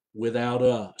without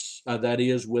us. That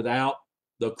is, without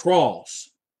the cross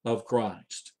of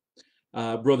Christ.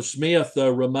 Brother Smith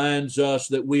reminds us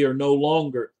that we are no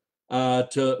longer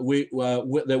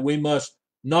that we must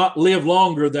not live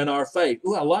longer than our faith.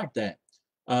 Oh, I like that.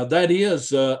 That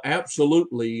is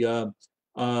absolutely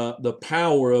the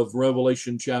power of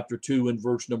Revelation chapter 2 and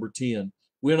verse number 10.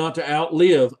 We're not to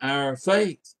outlive our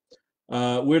faith.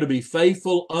 We're to be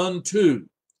faithful unto.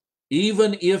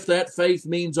 Even if that faith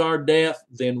means our death,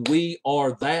 then we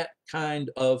are that kind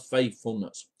of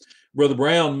faithfulness. Brother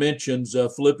Brown mentions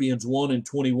Philippians 1 and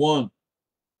 21.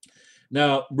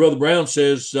 Now, Brother Brown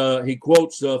says, he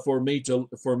quotes, for me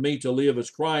to live as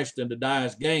Christ and to die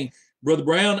as gain. Brother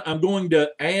Brown, I'm going to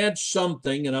add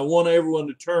something, and I want everyone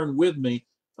to turn with me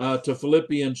to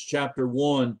Philippians chapter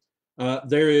 1.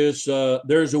 There's a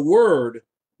word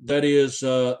that is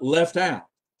left out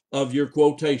of your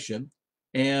quotation,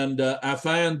 and I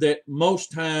find that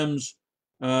most times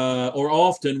or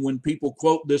often when people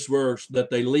quote this verse that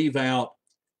they leave out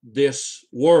this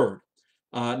word.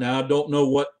 Now, I don't know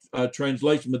what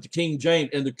translation, but the King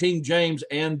James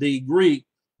and the Greek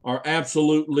are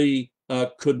absolutely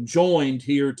conjoined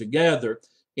here together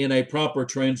in a proper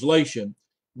translation.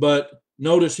 But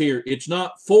notice here, it's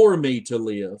not for me to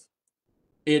live,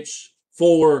 it's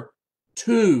for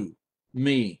to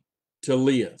me to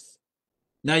live.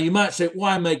 Now, you might say,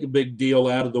 why make a big deal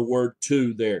out of the word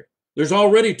to there? There's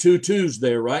already two twos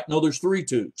there, right? No, there's three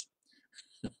twos.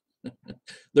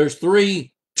 There's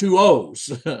three two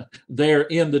O's there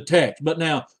in the text. But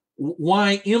now,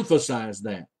 why emphasize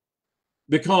that?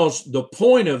 Because the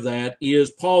point of that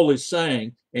is Paul is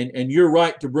saying, and you're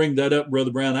right to bring that up,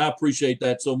 Brother Brown. I appreciate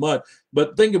that so much.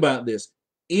 But think about this.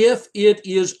 If it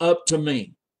is up to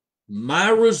me, my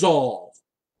resolve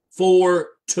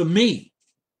to me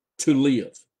to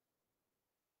live.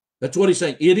 That's what he's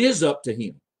saying. It is up to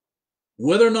him.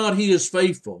 Whether or not he is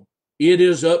faithful, it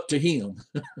is up to him.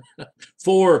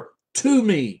 For to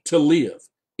me to live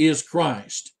is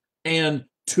Christ, and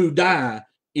to die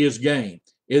is gain.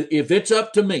 If it's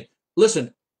up to me,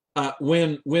 listen,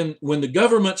 when the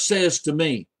government says to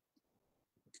me,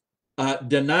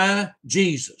 deny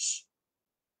Jesus,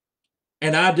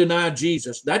 and I deny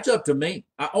Jesus, that's up to me.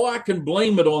 I can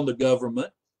blame it on the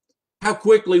government. How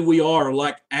quickly we are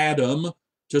like Adam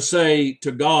to say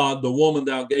to God, the woman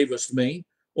thou gavest me,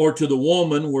 or to the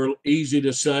woman, we're easy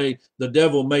to say, the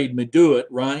devil made me do it,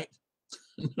 right?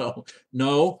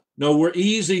 No, we're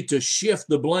easy to shift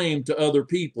the blame to other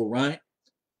people, right?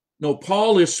 No,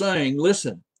 Paul is saying,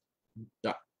 listen,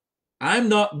 I'm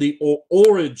not the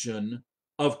origin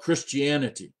of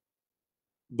Christianity,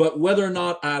 but whether or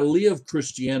not I live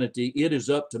Christianity, it is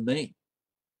up to me.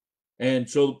 And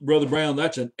so, Brother Brown,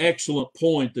 that's an excellent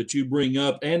point that you bring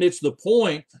up. And it's the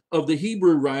point of the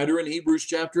Hebrew writer in Hebrews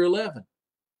chapter 11.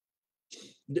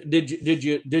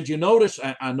 Did you notice?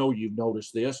 I know you've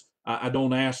noticed this. I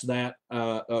don't ask that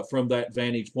from that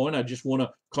vantage point. I just want to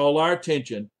call our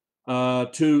attention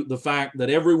to the fact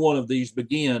that every one of these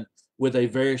begin with a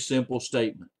very simple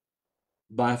statement.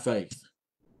 By faith.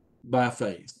 By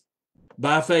faith.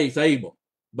 By faith, Abel.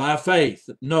 By faith,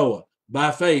 Noah.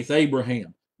 By faith,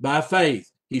 Abraham. By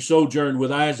faith, he sojourned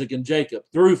with Isaac and Jacob.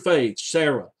 Through faith,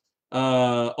 Sarah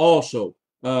also.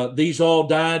 These all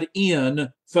died in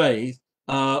faith,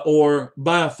 or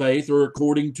by faith, or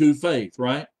according to faith,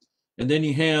 right? And then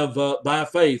you have by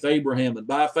faith, Abraham, and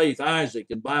by faith, Isaac,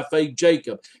 and by faith,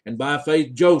 Jacob, and by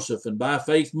faith, Joseph, and by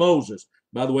faith, Moses.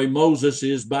 By the way, Moses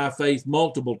is by faith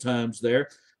multiple times there.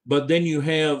 But then you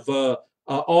have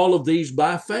all of these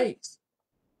by faith.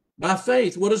 By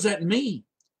faith, what does that mean?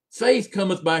 Faith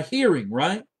cometh by hearing,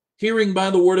 right? Hearing by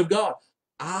the word of God.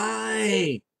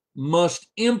 I must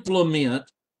implement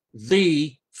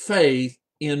the faith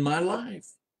in my life.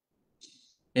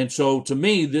 And so to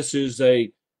me, this is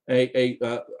a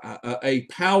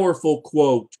powerful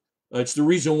quote. It's the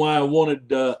reason why I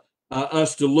wanted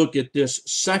us to look at this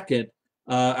second.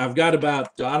 I've got about,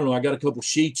 I got a couple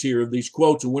sheets here of these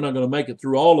quotes, and we're not going to make it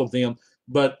through all of them,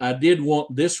 but I did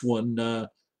want this one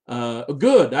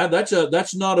Good.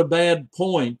 That's not a bad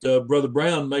point. Brother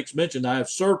Brown makes mention. I have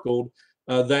circled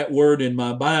that word in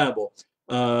my Bible.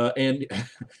 And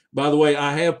by the way,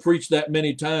 I have preached that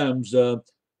many times, and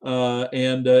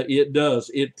it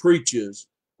does. It preaches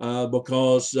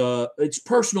because it's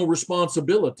personal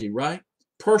responsibility, right?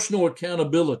 Personal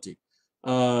accountability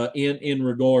in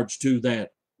regards to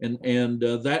that, and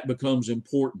that becomes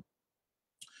important.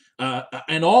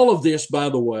 And all of this, by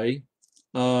the way,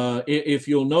 if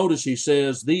you'll notice, he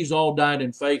says, these all died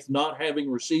in faith, not having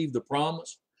received the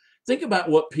promise. Think about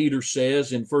what Peter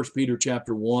says in 1 Peter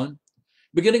chapter 1.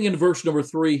 Beginning in verse number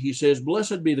 3, he says,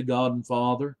 Blessed be the God and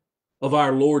Father of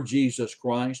our Lord Jesus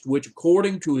Christ, which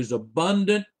according to his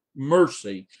abundant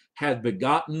mercy hath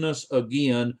begotten us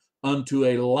again unto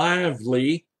a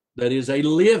lively, that is, a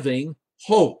living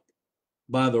hope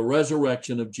by the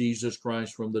resurrection of Jesus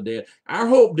Christ from the dead. Our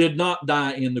hope did not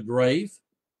die in the grave.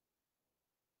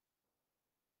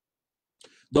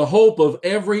 The hope of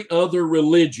every other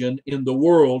religion in the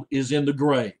world is in the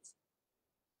grave.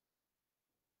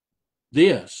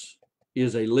 This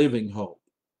is a living hope.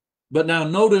 But now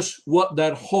notice what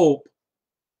that hope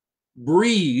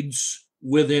breeds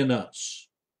within us.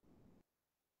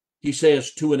 He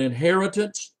says, to an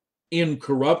inheritance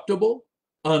incorruptible,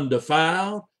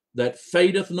 undefiled, that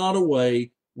fadeth not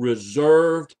away,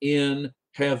 reserved in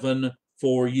heaven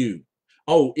for you.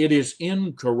 Oh, it is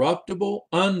incorruptible,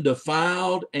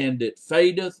 undefiled, and it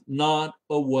fadeth not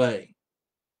away.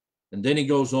 And then he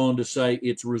goes on to say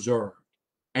it's reserved.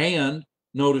 And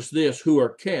notice this, who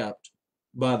are kept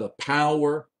by the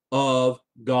power of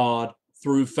God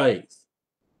through faith.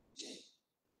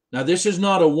 Now, this is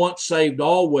not a once saved,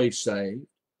 always saved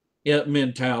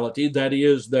mentality. That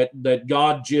is, that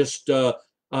God just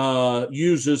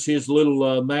uses his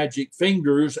little magic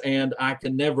fingers and I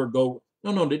can never go.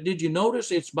 No. Did you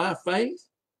notice it's by faith?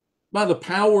 By the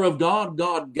power of God,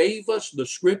 God gave us the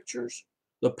scriptures,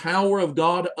 the power of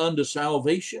God unto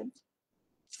salvation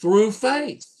through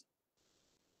faith.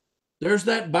 There's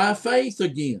that by faith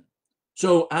again.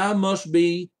 So I must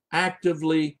be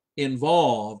actively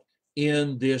involved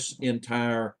in this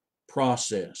entire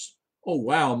process. Oh,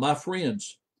 wow, my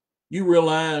friends, you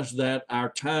realize that our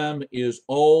time is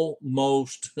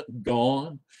almost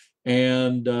gone.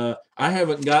 And I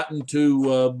haven't gotten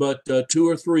to but 2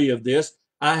 or 3 of this.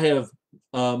 I have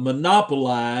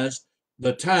monopolized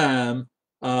the time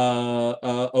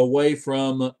away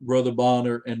from Brother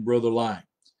Bonner and Brother Lang.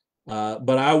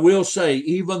 But I will say,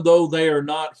 even though they are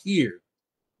not here,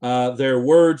 their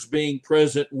words being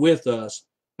present with us,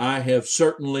 I have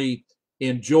certainly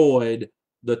enjoyed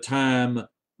the time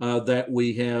that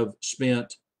we have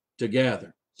spent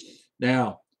together.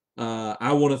 Now,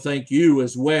 I want to thank you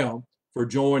as well for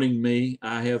joining me.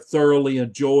 I have thoroughly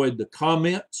enjoyed the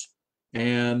comments,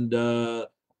 and I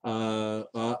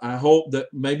hope that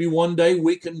maybe one day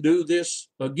we can do this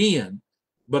again.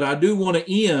 But I do want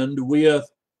to end with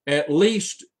at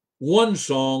least one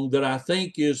song that I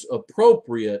think is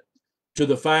appropriate to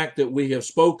the fact that we have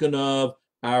spoken of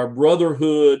our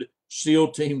brotherhood,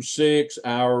 SEAL Team 6,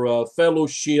 our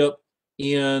fellowship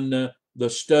in the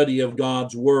study of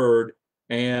God's Word.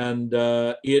 And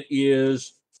it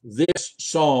is this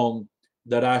song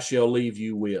that I shall leave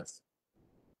you with.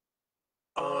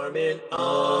 Arm in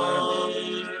arm,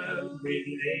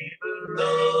 we labor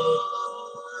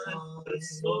on the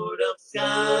sword of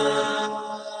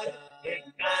God. It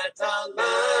guides our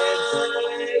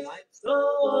lives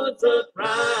towards the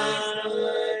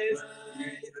prize,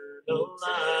 eternal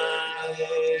life.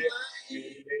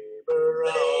 We labor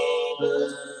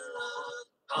on,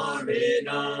 arm in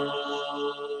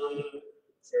arm.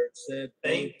 Church said,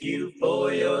 thank you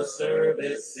for your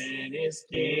service in his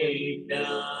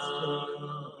kingdom.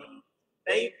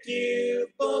 Thank you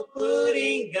for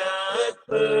putting God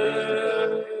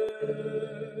first.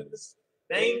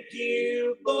 Thank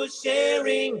you for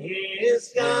sharing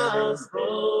his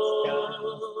gospel.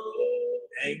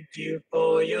 Thank you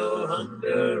for your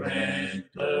hunger and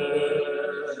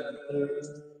thirst.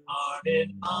 Arm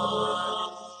in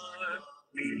arm,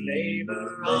 we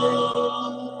labor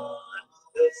on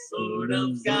the sword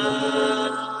of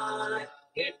God.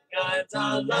 It guides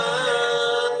our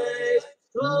lives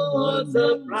towards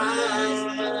the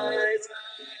prize.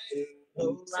 No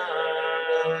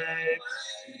life,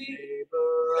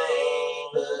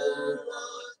 labor on,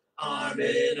 arm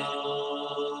in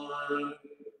arm.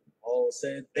 Paul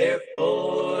said,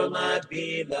 therefore, my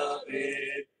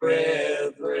beloved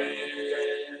brethren,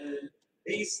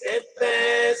 be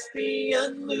steadfast, be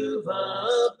unmovable,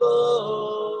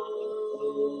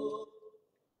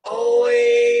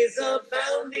 always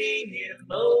abounding in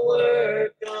the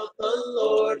work of the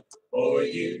Lord, for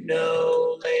you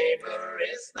no labor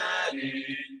is not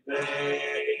in vain.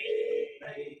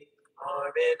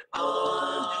 Arm in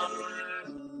arm,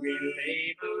 we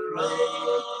labor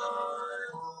on.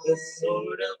 The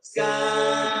sword of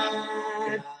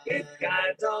God, it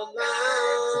guides our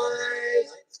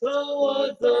lives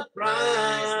towards the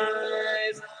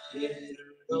prize.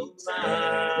 Eternal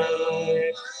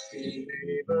life, we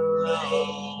labor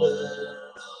on.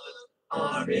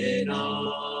 Arm in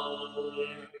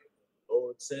arm.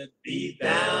 Lord said, be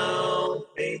thou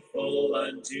faithful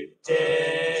unto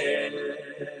death.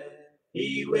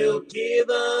 He will give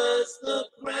us the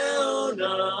crown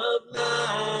of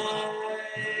life.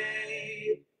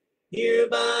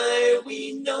 Hereby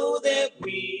we know that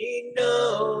we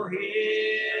know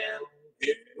him,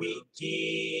 if we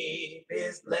keep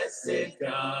his blessed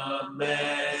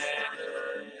command.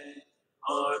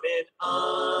 Arm in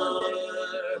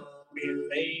arm, we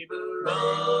labor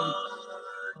on.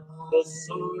 The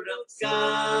sword of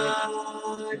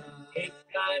God, it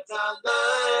guides our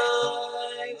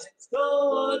lives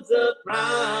towards the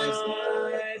prize.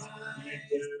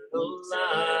 Eternal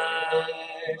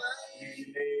life, we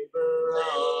labor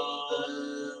on.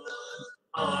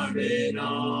 Arm in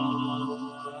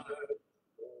arm.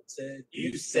 Said,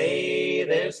 you say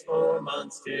there's 4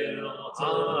 months till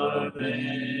harvest.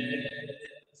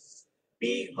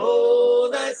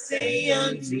 Behold, I say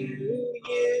unto you,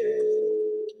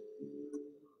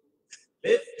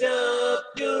 lift up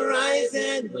your eyes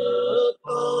and look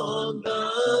on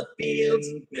the fields.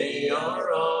 They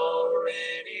are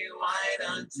already white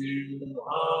unto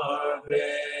harvest.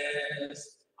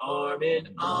 Arm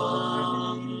in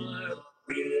arm,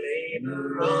 we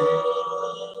labor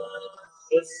on.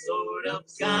 The sword of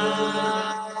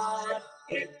God,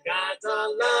 it guides our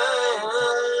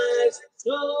lives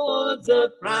towards the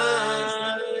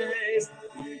prize.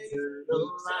 Eternal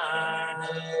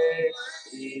life,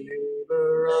 we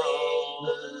labor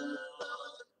on.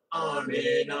 Arm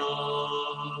in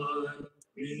arm,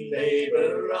 we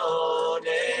labor on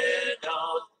and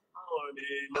on. Arm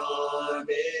in arm,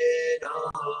 in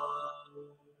arm.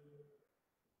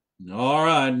 All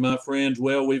right, my friends.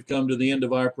 Well, we've come to the end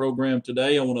of our program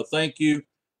today. I want to thank you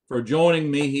for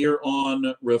joining me here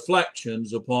on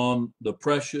Reflections upon the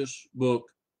Precious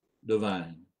Book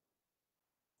Divine.